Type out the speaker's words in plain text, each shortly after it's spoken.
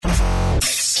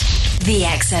The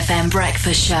Xfm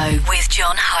Breakfast Show with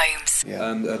John Holmes. Yeah.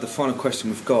 And the final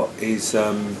question we've got is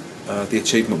the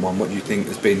achievement one. What do you think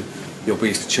has been your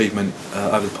biggest achievement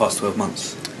over the past 12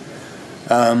 months?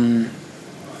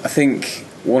 I think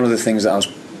one of the things that I was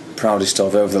proudest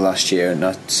of over the last year, and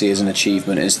I see as an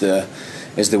achievement, is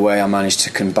the way I managed to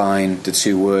combine the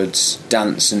two words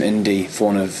dance and indie for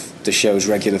one of the show's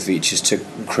regular features to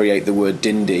create the word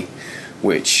dindy,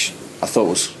 which I thought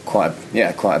was quite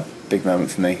a big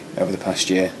moment for me over the past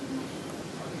year.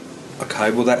 Okay,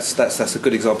 well that's a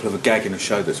good example of a gag in a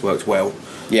show that's worked well.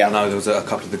 Yeah. I know there was a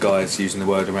couple of the guys using the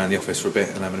word around the office for a bit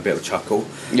and having a bit of a chuckle.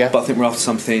 Yeah. But I think we're after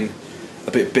something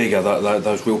a bit bigger,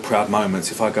 those real proud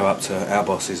moments. If I go up to our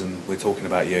bosses and we're talking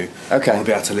about you, okay, I'll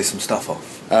be able to list some stuff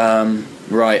off.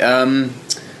 Right.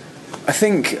 I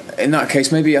think in that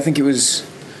case, maybe I think it was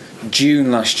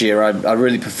June last year, I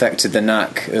really perfected the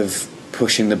knack of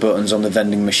pushing the buttons on the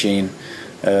vending machine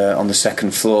on the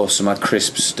second floor so my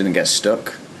crisps didn't get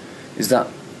stuck. Is that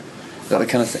the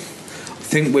kind of thing? I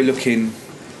think we're looking,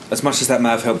 as much as that may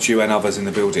have helped you and others in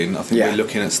the building, I think we're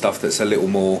looking at stuff that's a little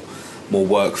more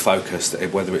work focused,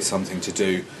 whether it's something to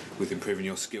do with improving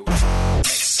your skills.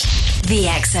 The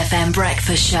Xfm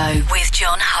Breakfast Show with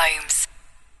John Holmes.